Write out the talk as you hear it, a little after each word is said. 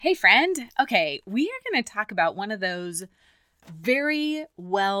Hey, friend. Okay, we are going to talk about one of those very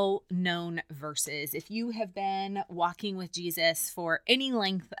well-known verses. If you have been walking with Jesus for any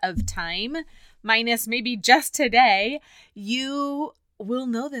length of time, minus maybe just today, you will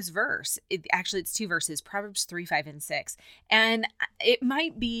know this verse. It's two verses, Proverbs 3, 5, and 6. And it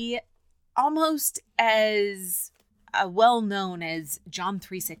might be almost as well-known as John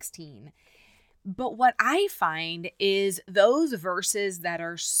 3:16. But what I find is those verses that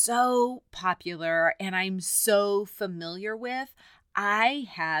are so popular and I'm so familiar with, I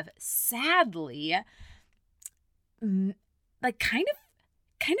have sadly kind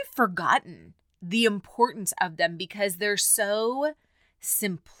of forgotten the importance of them because they're so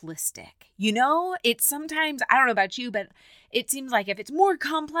simplistic. It's sometimes, I don't know about you, but it seems like if it's more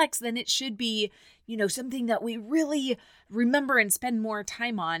complex, then it should be, something that we really remember and spend more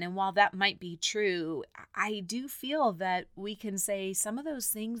time on. And while that might be true, I do feel that we can say some of those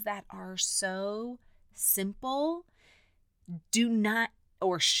things that are so simple do not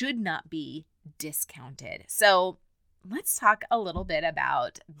or should not be discounted. So let's talk a little bit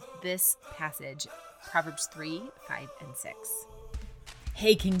about this passage, Proverbs 3, 5, and 6.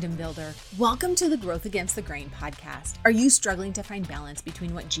 Hey, Kingdom Builder. Welcome to the Growth Against the Grain podcast. Are you struggling to find balance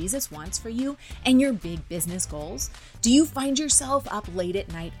between what Jesus wants for you and your big business goals? Do you find yourself up late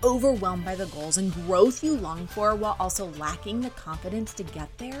at night, overwhelmed by the goals and growth you long for while also lacking the confidence to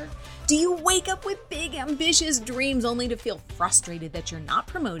get there? Do you wake up with big, ambitious dreams only to feel frustrated that you're not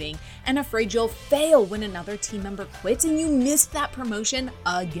promoting and afraid you'll fail when another team member quits and you missed that promotion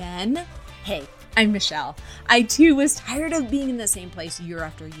again? Hey, I'm Michelle. I too was tired of being in the same place year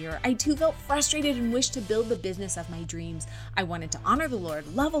after year. I too felt frustrated and wished to build the business of my dreams. I wanted to honor the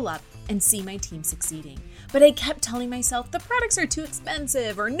Lord, level up, and see my team succeeding. But I kept telling myself the products are too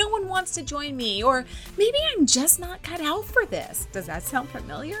expensive, or no one wants to join me, or maybe I'm just not cut out for this. Does that sound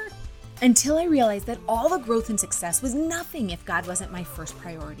familiar? Until I realized that all the growth and success was nothing if God wasn't my first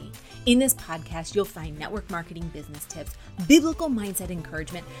priority. In this podcast, you'll find network marketing business tips, biblical mindset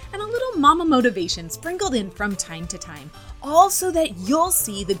encouragement, and a little mama motivation sprinkled in from time to time, all so that you'll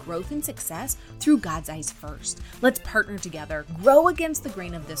see the growth and success through God's eyes first. Let's partner together, grow against the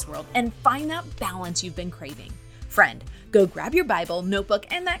grain of this world, and find that balance you've been craving. Friend, go grab your Bible, notebook,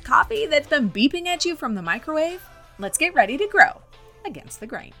 and that coffee that's been beeping at you from the microwave. Let's get ready to grow against the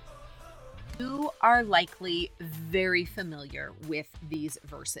grain. You are likely very familiar with these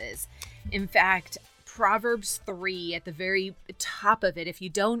verses. In fact, Proverbs 3 at the very top of it,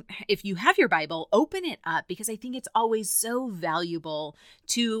 if you have your Bible, open it up because I think it's always so valuable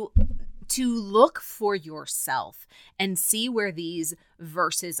to look for yourself and see where these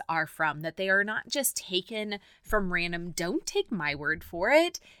verses are from, that they are not just taken from random. Don't take my word for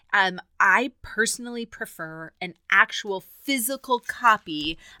it. I personally prefer an actual physical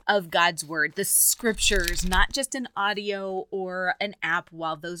copy of God's word, the scriptures, not just an audio or an app.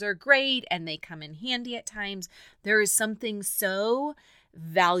 While those are great and they come in handy at times, there is something so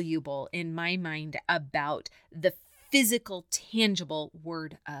valuable in my mind about the physical, tangible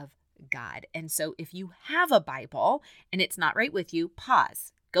word of God. And so if you have a Bible and it's not right with you,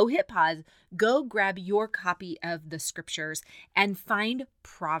 pause. Go hit pause, go grab your copy of the scriptures and find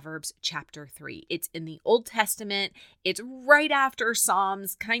Proverbs chapter 3. It's in the Old Testament. It's right after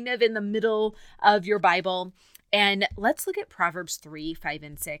Psalms, kind of in the middle of your Bible. And let's look at Proverbs 3, 5,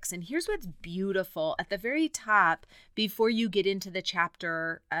 and 6. And here's what's beautiful. At the very top, before you get into the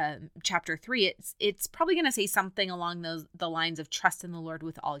chapter 3, it's probably going to say something along the lines of trust in the Lord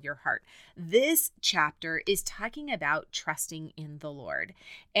with all your heart. This chapter is talking about trusting in the Lord.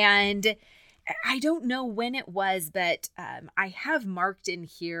 And I don't know when it was, but I have marked in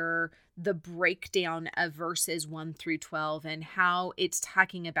here the breakdown of verses 1 through 12 and how it's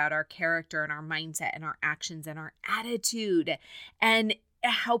talking about our character and our mindset and our actions and our attitude and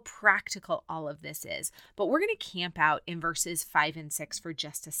how practical all of this is. But we're going to camp out in verses 5 and 6 for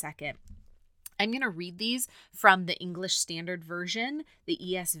just a second. I'm going to read these from the English Standard Version, the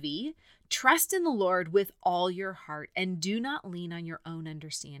ESV. Trust in the Lord with all your heart and do not lean on your own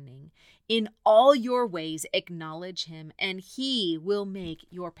understanding. In all your ways, acknowledge him and he will make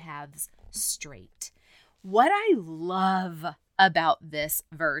your paths straight. What I love about this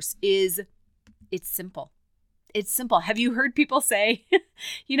verse is it's simple. It's simple. Have you heard people say,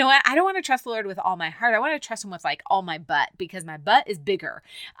 you know what? I don't want to trust the Lord with all my heart. I want to trust him with all my butt because my butt is bigger.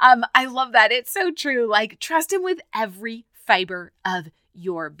 I love that. It's so true. Trust him with every fiber of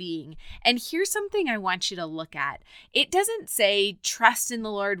your being. And here's something I want you to look at. It doesn't say trust in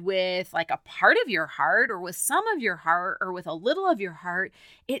the Lord with a part of your heart or with some of your heart or with a little of your heart.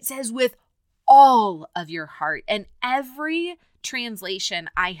 It says with all of your heart and every translation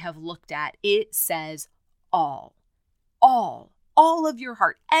I have looked at, it says all of your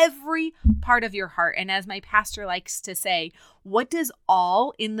heart, every part of your heart. And as my pastor likes to say, what does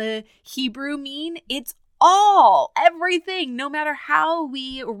all in the Hebrew mean? It's all, everything, no matter how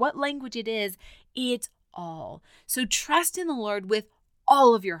or what language it is, it's all. So trust in the Lord with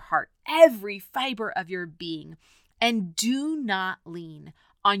all of your heart, every fiber of your being, and do not lean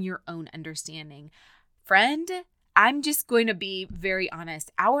on your own understanding. Friend, I'm just going to be very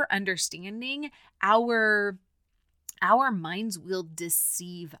honest. Our understanding, our minds will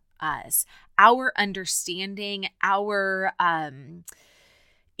deceive us. Our understanding, our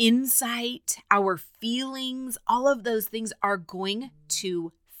insight, our feelings, all of those things are going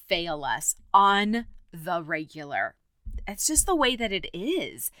to fail us on the regular. It's just the way that it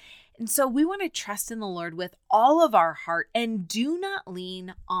is. And so we want to trust in the Lord with all of our heart and do not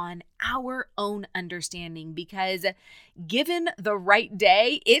lean on our own understanding, because given the right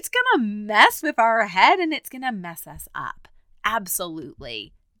day, it's going to mess with our head and it's going to mess us up.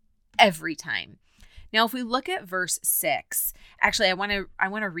 Absolutely. Every time. Now, if we look at verse 6, actually, I want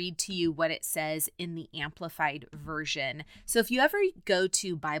to read to you what it says in the Amplified Version. So if you ever go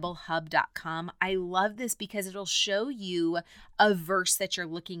to BibleHub.com, I love this because it'll show you a verse that you're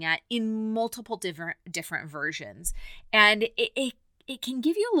looking at in multiple different versions. And it can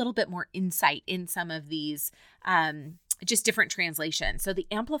give you a little bit more insight in some of these just different translations. So the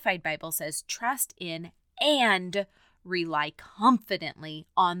Amplified Bible says, trust in and rely confidently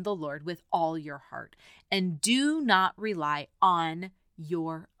on the Lord with all your heart, and do not rely on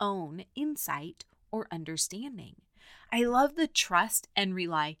your own insight or understanding. I love the trust and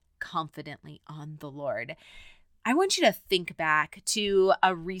rely confidently on the Lord. I want you to think back to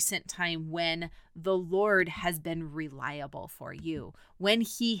a recent time when the Lord has been reliable for you, when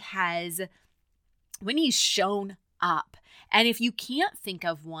He's shown up. And if you can't think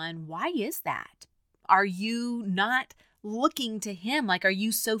of one, why is that? Are you not looking to Him? Like, are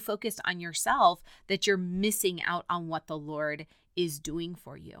you so focused on yourself that you're missing out on what the Lord is doing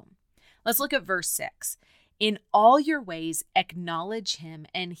for you? Let's look at verse 6. In all your ways, acknowledge Him,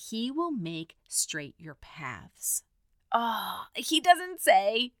 and He will make straight your paths. Oh, He doesn't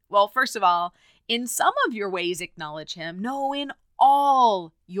say, well, first of all, in some of your ways, acknowledge Him. No, in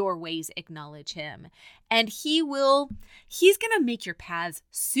all your ways, acknowledge Him. And He's going to make your paths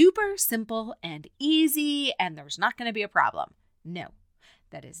super simple and easy, and there's not going to be a problem. No,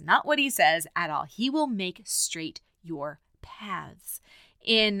 that is not what He says at all. He will make straight your paths.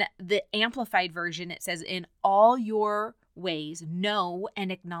 In the Amplified Version, it says, in all your ways, know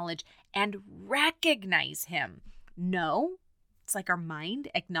and acknowledge and recognize Him. Know, it's like our mind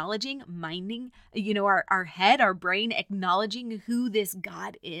acknowledging, minding, our head, our brain acknowledging who this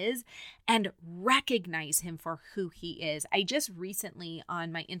God is, and recognize Him for who He is. I just recently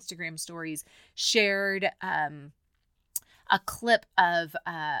on my Instagram stories shared a clip of,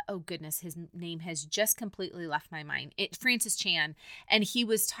 his name has just completely left my mind. Francis Chan, and he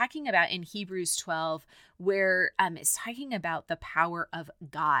was talking about in Hebrews 12, where it's talking about the power of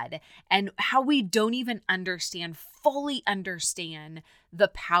God and how we don't even fully understand the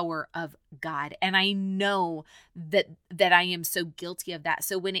power of God. And I know that I am so guilty of that.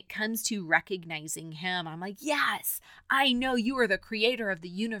 So when it comes to recognizing Him, I'm like, yes, I know You are the creator of the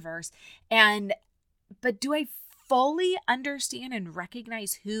universe. But do I fully understand and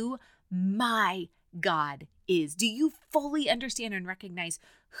recognize who my God is? Do you fully understand and recognize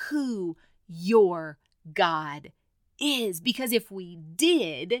who your God is? Because if we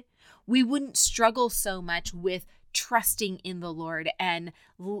did, we wouldn't struggle so much with trusting in the Lord and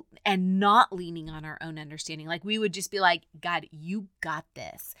not leaning on our own understanding. Like, we would just be like, God, You got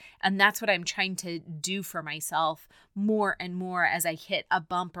this. And that's what I'm trying to do for myself more and more as I hit a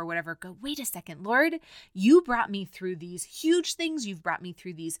bump or whatever. Go, wait a second, Lord, You brought me through these huge things. You've brought me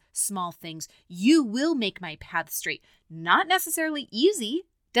through these small things. You will make my path straight. Not necessarily easy.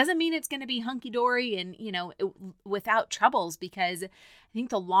 Doesn't mean it's going to be hunky-dory and, without troubles, because I think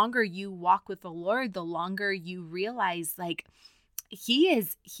the longer you walk with the Lord, the longer you realize, like, He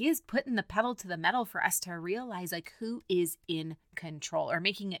is putting the pedal to the metal for us to realize, like, who is in control, or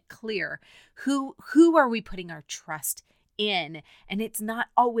making it clear who are we putting our trust in. And it's not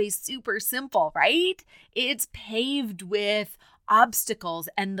always super simple, right? It's paved with obstacles.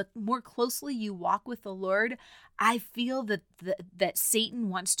 And the more closely you walk with the Lord, I feel that Satan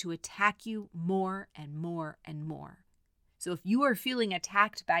wants to attack you more and more and more. So if you are feeling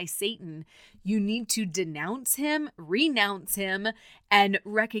attacked by Satan, you need to denounce him, renounce him, and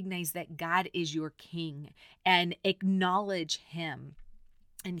recognize that God is your King and acknowledge Him.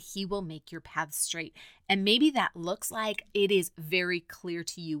 and He will make your path straight. And maybe that looks like it is very clear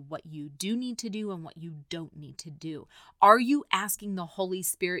to you what you do need to do and what you don't need to do. Are you asking the Holy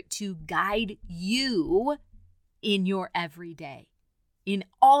Spirit to guide you in your everyday, in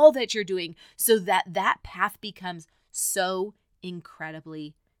all that you're doing, so that that path becomes so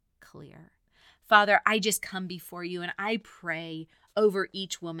incredibly clear? Father, I just come before you and I pray over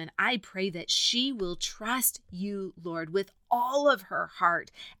each woman. I pray that she will trust you, Lord, with all of her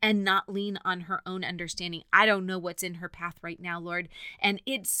heart and not lean on her own understanding. I don't know what's in her path right now, Lord, and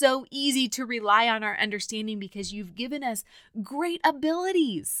it's so easy to rely on our understanding because you've given us great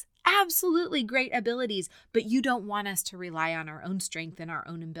abilities, absolutely great abilities, but you don't want us to rely on our own strength and our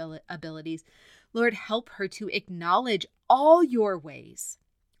own abilities. Lord, help her to acknowledge all your ways,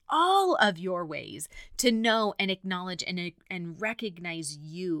 all of your ways, to know and acknowledge and recognize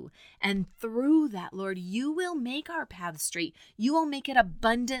you. And through that, Lord, you will make our path straight. You will make it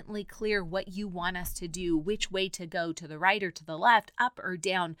abundantly clear what you want us to do, which way to go, to the right or to the left, up or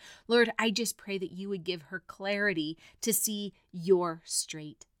down. Lord, I just pray that you would give her clarity to see your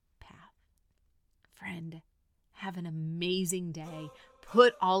straight path. Friend, have an amazing day.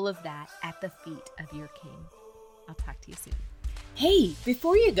 Put all of that at the feet of your King. I'll talk to you soon. Hey,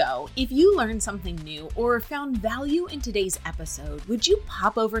 before you go, if you learned something new or found value in today's episode, would you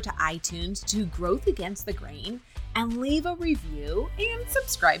pop over to iTunes to Growth Against the Grain and leave a review and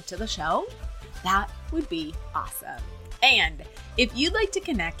subscribe to the show? That would be awesome. And if you'd like to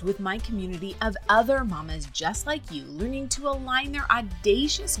connect with my community of other mamas just like you, learning to align their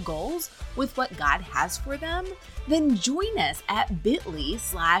audacious goals with what God has for them, then join us at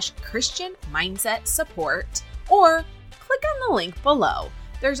bit.ly/Christian Mindset Support, or click on the link below.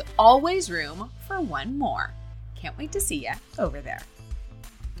 There's always room for one more. Can't wait to see you over there.